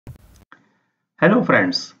Hello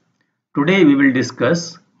friends, today we will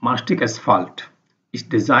discuss mastic asphalt, its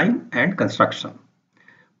design and construction.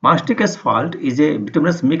 Mastic asphalt is a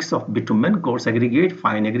bituminous mix of bitumen, coarse aggregate,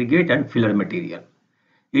 fine aggregate and filler material.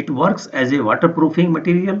 It works as a waterproofing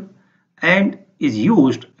material and is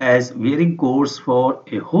used as wearing course for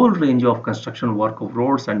a whole range of construction work of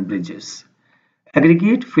roads and bridges.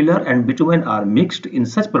 Aggregate, filler and bitumen are mixed in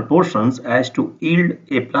such proportions as to yield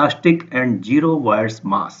a plastic and zero wires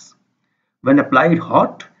mass. When applied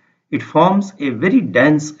hot, it forms a very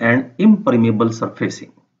dense and impermeable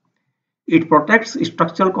surfacing. It protects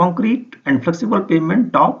structural concrete and flexible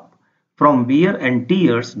pavement top from wear and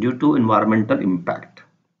tears due to environmental impact.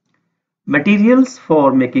 Materials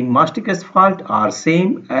for making mastic asphalt are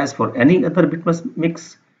same as for any other bituminous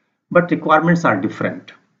mix, but requirements are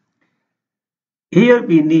different. Here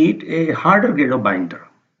we need a harder grade of binder.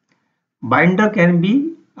 Binder can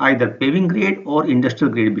be either paving grade or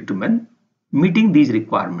industrial grade bitumen. Meeting these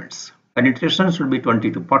requirements, penetration should be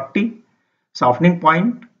 20 to 40, softening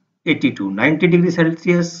point 80 to 90 degrees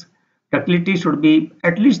Celsius, ductility should be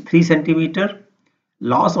at least 3 centimeter,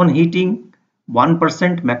 loss on heating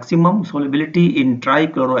 1% maximum, solubility in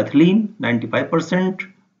trichloroethylene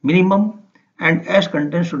 95% minimum, and ash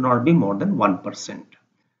content should not be more than 1%.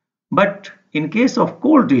 But in case of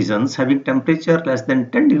cold regions having temperature less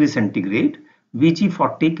than 10 degrees centigrade,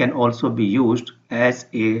 VG40 can also be used as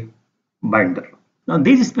a binder. Now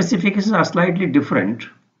these specifications are slightly different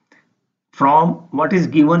from what is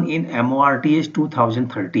given in MORTH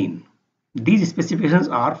 2013. These specifications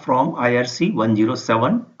are from IRC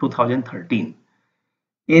 107 2013.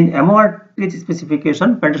 In MORTH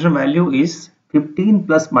specification, penetration value is 15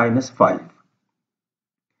 plus minus 5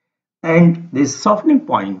 and this softening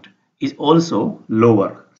point is also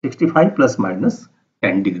lower, 65 plus minus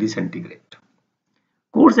 10 degrees centigrade.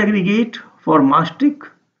 Coarse aggregate for mastic,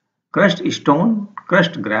 crushed stone,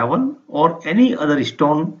 crushed gravel or any other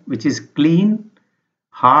stone which is clean,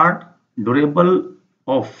 hard, durable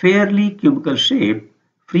of fairly cubical shape,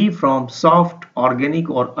 free from soft, organic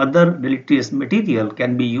or other deleterious material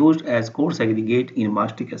can be used as coarse aggregate in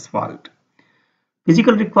mastic asphalt.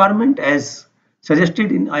 Physical requirement as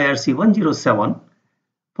suggested in IRC 107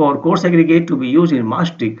 for coarse aggregate to be used in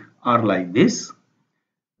mastic are like this.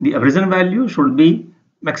 The abrasion value should be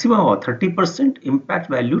maximum of 30%, impact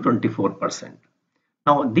value 24%.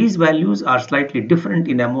 Now these values are slightly different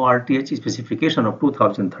in MORTH specification of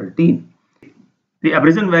 2013. The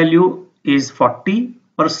abrasion value is 40%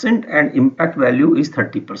 and impact value is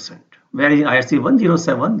 30%, whereas in IRC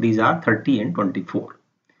 107 these are 30 and 24.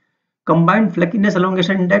 Combined flakiness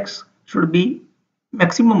elongation index should be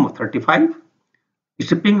maximum of 35,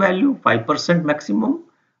 stripping value 5% maximum,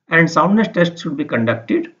 and soundness test should be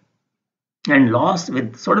conducted, and loss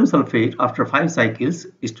with sodium sulfate after 5 cycles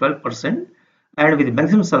is 12% and with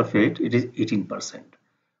magnesium sulfate it is 18%.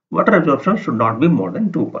 Water absorption should not be more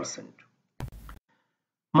than 2%.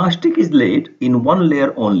 Mastic is laid in one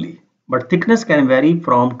layer only, but thickness can vary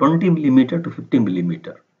from 20 mm to 50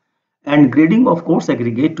 mm, and grading of coarse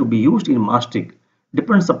aggregate to be used in mastic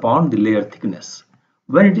depends upon the layer thickness.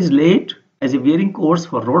 When it is laid as a wearing course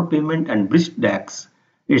for road pavement and bridge decks,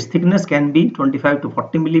 its thickness can be 25 to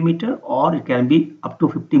 40 mm or it can be up to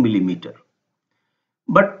 50 mm.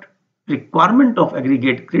 But requirement of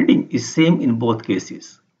aggregate grading is same in both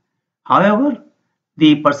cases. However,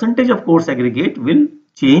 the percentage of coarse aggregate will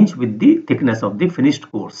change with the thickness of the finished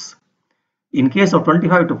course. In case of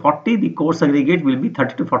 25 to 40, the coarse aggregate will be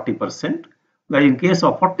 30 to 40%, where in case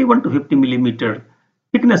of 41 to 50 mm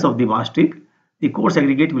thickness of the mastic, the coarse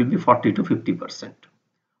aggregate will be 40 to 50%.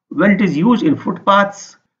 When it is used in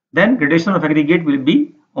footpaths, then gradation of aggregate will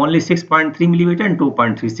be only 6.3 mm and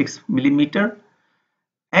 2.36 mm,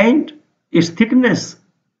 and its thickness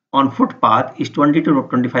on footpath is 20 to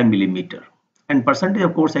 25 mm, and percentage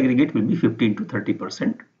of coarse aggregate will be 15 to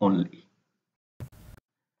 30% only.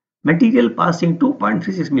 Material passing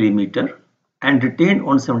 2.36 mm and retained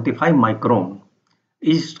on 75 micron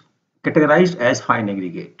is categorized as fine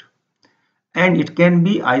aggregate, and it can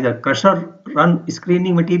be either crusher run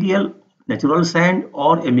screening material, natural sand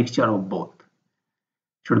or a mixture of both.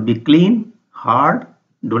 Should be clean, hard,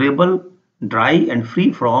 durable, dry and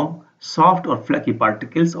free from soft or flaky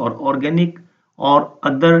particles or organic or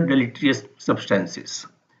other deleterious substances.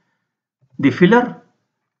 The filler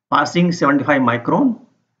passing 75 micron,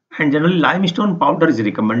 and generally limestone powder is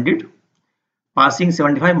recommended. Passing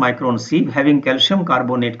 75 micron sieve having calcium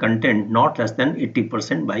carbonate content not less than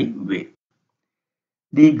 80% by weight.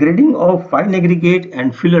 The grading of fine aggregate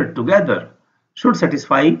and filler together should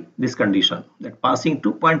satisfy this condition, that passing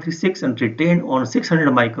 2.36 and retained on 600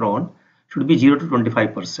 micron should be 0 to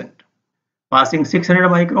 25%. Passing 600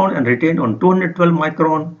 micron and retained on 212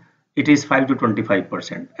 micron, it is 5 to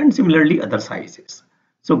 25%, and similarly other sizes.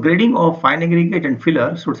 So grading of fine aggregate and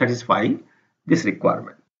filler should satisfy this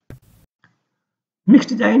requirement. Mix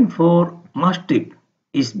design for mastic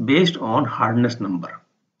is based on hardness number,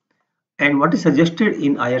 and what is suggested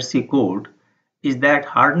in IRC code is that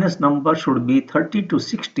hardness number should be 30 to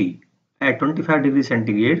 60 at 25 degrees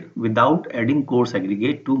centigrade without adding coarse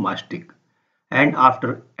aggregate to mastic, and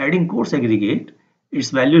after adding coarse aggregate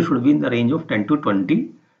its value should be in the range of 10 to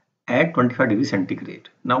 20 at 25 degrees centigrade.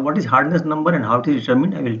 Now what is hardness number and how it is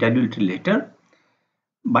determined, I will tell you a little later.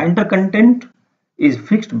 Binder content is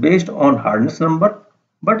fixed based on hardness number,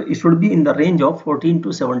 but it should be in the range of 14 to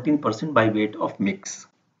 17% by weight of mix.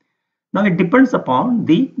 Now it depends upon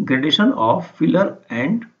the gradation of filler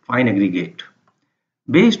and fine aggregate.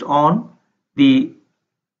 Based on the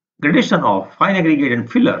gradation of fine aggregate and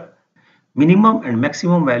filler, minimum and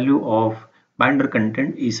maximum value of binder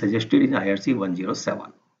content is suggested in IRC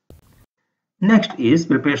 107. Next is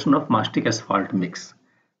preparation of mastic asphalt mix.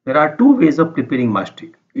 There are two ways of preparing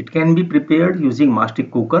mastic. It can be prepared using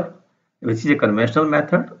mastic cooker, which is a conventional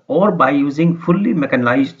method, or by using fully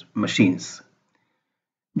mechanized machines.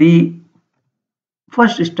 The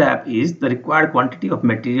first step is the required quantity of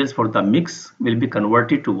materials for the mix will be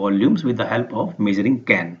converted to volumes with the help of measuring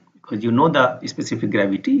can. Because you know the specific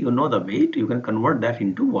gravity, you know the weight, you can convert that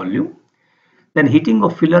into volume. Then heating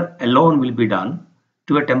of filler alone will be done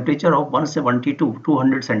to a temperature of 170 to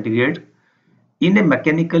 200 centigrade in a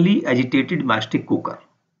mechanically agitated mastic cooker.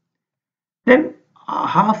 Then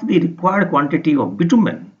half the required quantity of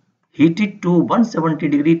bitumen heated to 170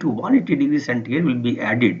 degree to 180 degree centigrade will be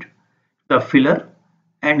added to the filler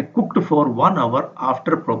and cooked for 1 hour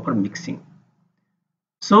after proper mixing.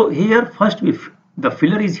 So here first the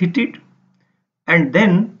filler is heated and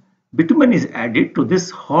then bitumen is added to this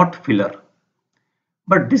hot filler.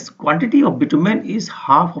 But this quantity of bitumen is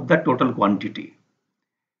half of the total quantity.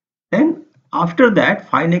 Then after that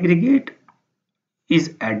fine aggregate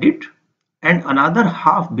is added and another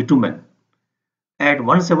half bitumen at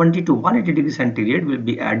 170 to 180 degree centigrade will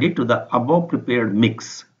be added to the above prepared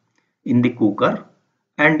mix in the cooker,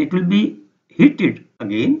 and it will be heated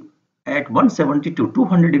again at 170 to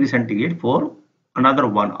 200 degree centigrade for another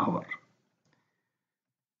 1 hour.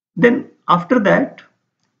 Then after that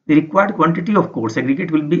the required quantity of coarse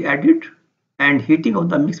aggregate will be added and heating of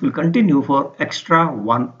the mix will continue for extra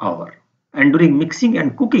 1 hour. And during mixing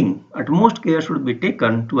and cooking, utmost care should be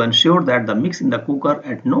taken to ensure that the mix in the cooker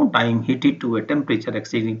at no time heated to a temperature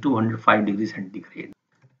exceeding 205 degrees centigrade.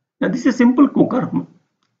 Now this is a simple cooker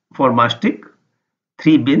for mastic,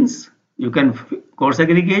 3 bins. You can coarse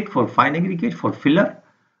aggregate, for fine aggregate, for filler,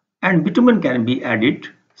 and bitumen can be added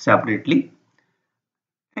separately.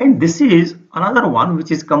 And this is another one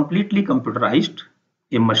which is completely computerized,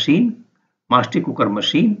 a machine, mastic cooker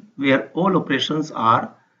machine, where all operations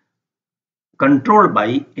are controlled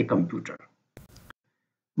by a computer.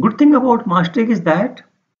 Good thing about mastic is that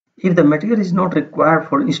if the material is not required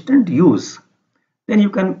for instant use, then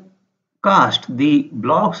you can cast the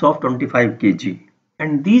blocks of 25 kg,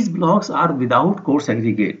 and these blocks are without coarse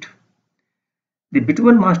aggregate. The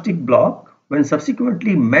bitumen mastic block, when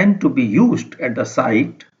subsequently meant to be used at the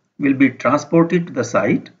site, will be transported to the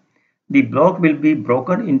site. The block will be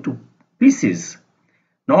broken into pieces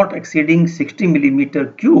not exceeding 60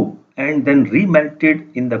 mm cube and then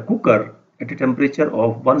remelted in the cooker at a temperature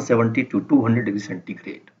of 170 to 200 degrees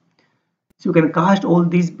centigrade. So you can cast all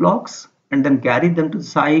these blocks and then carry them to the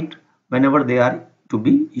site whenever they are to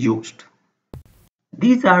be used.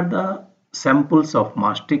 These are the samples of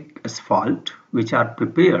mastic asphalt which are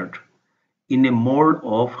prepared in a mold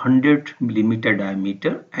of 100 mm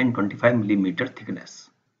diameter and 25 mm thickness.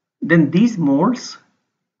 Then these molds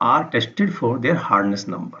are tested for their hardness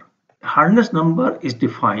number. Hardness number is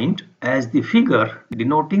defined as the figure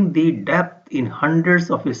denoting the depth in hundreds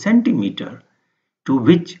of a centimeter to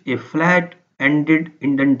which a flat-ended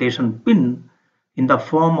indentation pin in the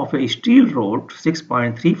form of a steel rod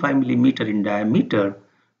 6.35 mm in diameter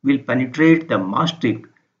will penetrate the mastic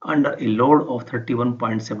under a load of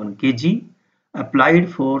 31.7 kg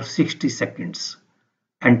applied for 60 seconds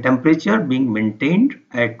and temperature being maintained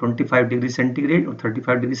at 25 degrees centigrade or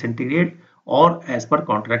 35 degrees centigrade or as per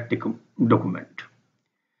contract document.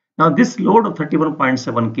 Now this load of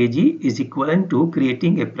 31.7 kg is equivalent to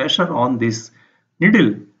creating a pressure on this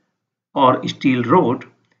needle or steel rod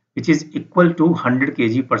which is equal to 100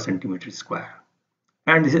 kg per centimeter square,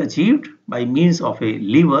 and this is achieved by means of a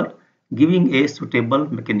lever giving a suitable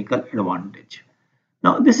mechanical advantage.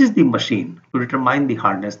 Now this is the machine to determine the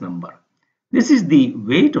hardness number. This is the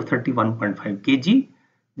weight of 31.5 kg.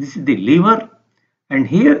 This is the lever, and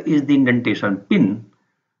here is the indentation pin.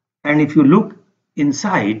 And if you look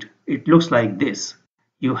inside, it looks like this.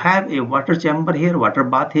 You have a water chamber here, water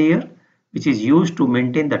bath here, which is used to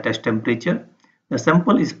maintain the test temperature. The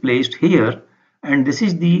sample is placed here, and this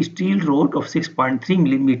is the steel rod of 6.3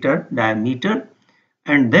 millimeter diameter,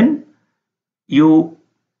 and then you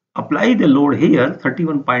apply the load here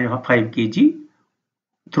 31.5 kg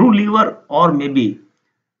through lever or maybe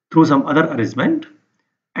through some other arrangement,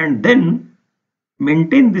 and then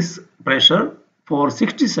maintain this pressure for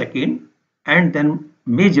 60 seconds and then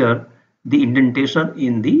measure the indentation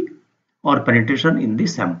in the or penetration in the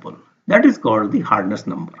sample. That is called the hardness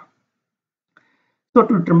number. So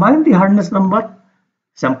to determine the hardness number,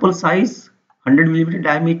 sample size 100 millimeter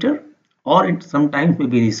diameter, or it sometimes may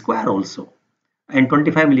be in square also, and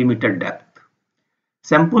 25 millimeter depth.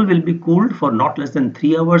 Sample will be cooled for not less than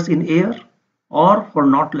 3 hours in air or for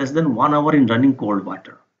not less than 1 hour in running cold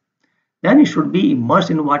water. Then it should be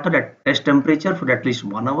immersed in water at test temperature for at least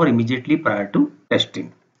 1 hour immediately prior to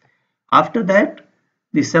testing. After that,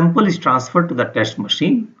 the sample is transferred to the test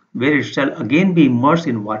machine, where it shall again be immersed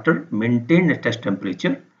in water maintained at test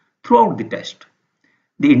temperature throughout the test.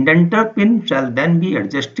 The indenter pin shall then be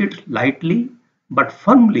adjusted lightly but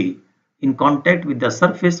firmly in contact with the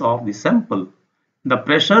surface of the sample, the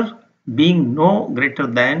pressure being no greater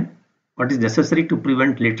than what is necessary to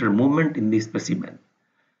prevent lateral movement in the specimen.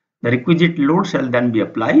 The requisite load shall then be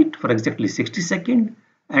applied for exactly 60 seconds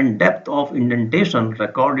and depth of indentation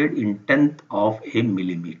recorded in tenth of a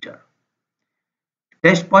millimeter.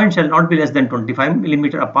 Test point shall not be less than 25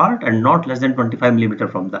 millimeter apart and not less than 25 millimeter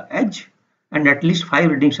from the edge, and at least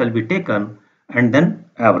 5 readings shall be taken and then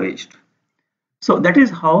averaged. So that is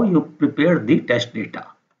how you prepare the test data.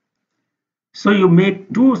 So you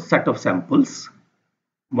make two set of samples,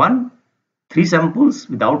 3 samples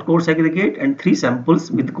without coarse aggregate and 3 samples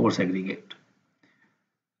with coarse aggregate.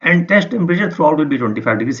 And test temperature throughout will be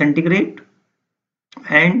 25 degrees centigrade.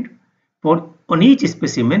 And on each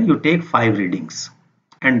specimen you take 5 readings.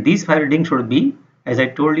 And these 5 readings should be, as I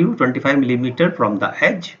told you, 25 millimeter from the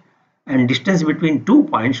edge, and distance between 2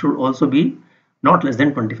 points should also be not less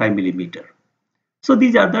than 25 millimeter. So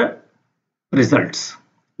these are the results.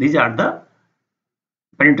 These are the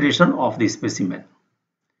penetration of the specimen.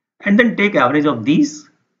 And then take average of these,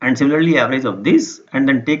 and similarly average of this, and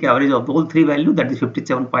then take average of all 3 values, that is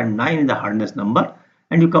 57.9 in the hardness number,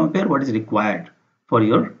 and you compare what is required for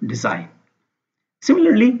your design.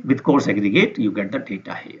 Similarly, with coarse aggregate, you get the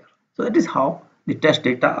data here. So that is how the test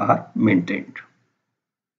data are maintained.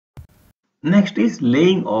 Next is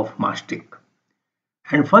laying of mastic,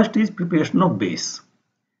 and first is preparation of base.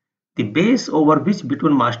 The base over which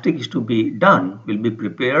bitumen mastic is to be done will be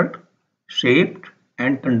prepared, shaped,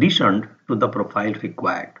 and conditioned to the profile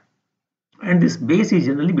required. And this base is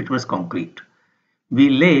generally bituminous concrete. We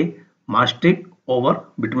lay mastic over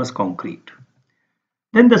bituminous concrete.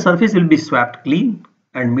 Then the surface will be swept clean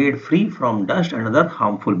and made free from dust and other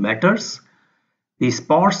harmful matters. The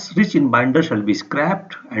spots rich in binder shall be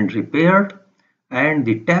scraped and repaired, and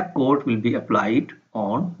the tack coat will be applied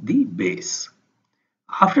on the base.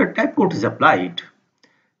 After tack coat is applied,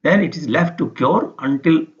 then it is left to cure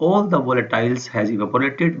until all the volatiles has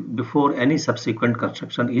evaporated before any subsequent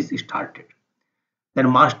construction is started.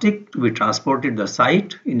 Then mastic to be transported to the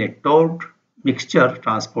site in a towed mixture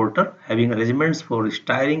transporter having arrangements for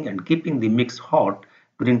stirring and keeping the mix hot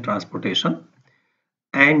during transportation,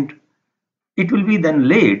 and it will be then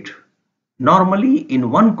laid normally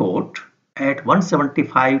in one coat at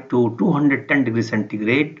 175 to 210 degrees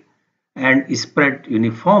centigrade and spread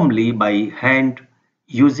uniformly by hand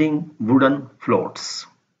using wooden floats.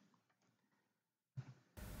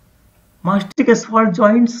 Mastic asphalt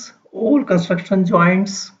joints, all construction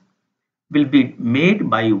joints will be made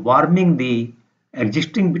by warming the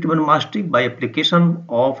existing bitumen mastic by application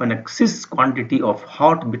of an excess quantity of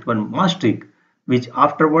hot bitumen mastic, which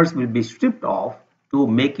afterwards will be stripped off to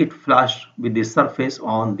make it flush with the surface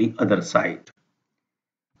on the other side.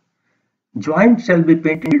 Joint shall be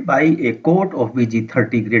painted by a coat of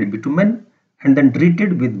VG30 grade bitumen and then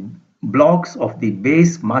treated with blocks of the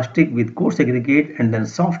base mastic with coarse aggregate and then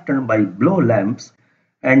softened by blow lamps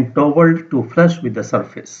and toweled to flush with the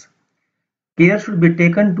surface. Care should be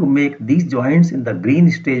taken to make these joints in the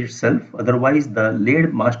green stage itself, otherwise the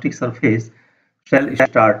laid mastic surface shall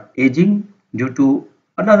start aging due to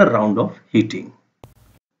another round of heating.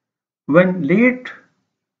 When laid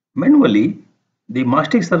manually, the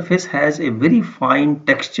mastic surface has a very fine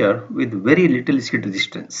texture with very little skid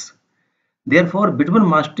resistance. Therefore, bitumen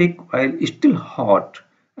mastic, while still hot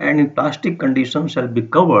and in plastic condition, shall be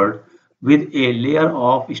covered with a layer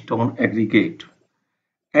of stone aggregate.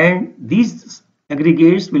 and these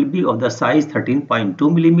aggregates will be of the size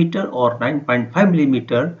 13.2 millimeter or 9.5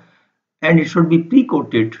 millimeter, and it should be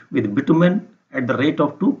pre-coated with bitumen at the rate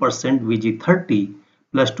of 2% Vg30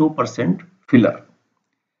 plus 2% filler.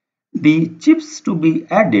 The chips to be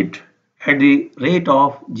added at the rate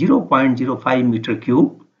of 0.05 meter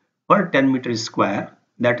cube per 10 meter square,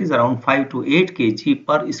 that is around 5 to 8 kg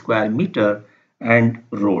per square meter, and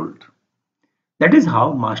rolled. That is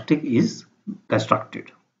how mastic is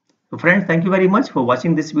constructed. So friends, thank you very much for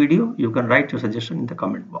watching this video. You can write your suggestion in the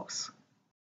comment box.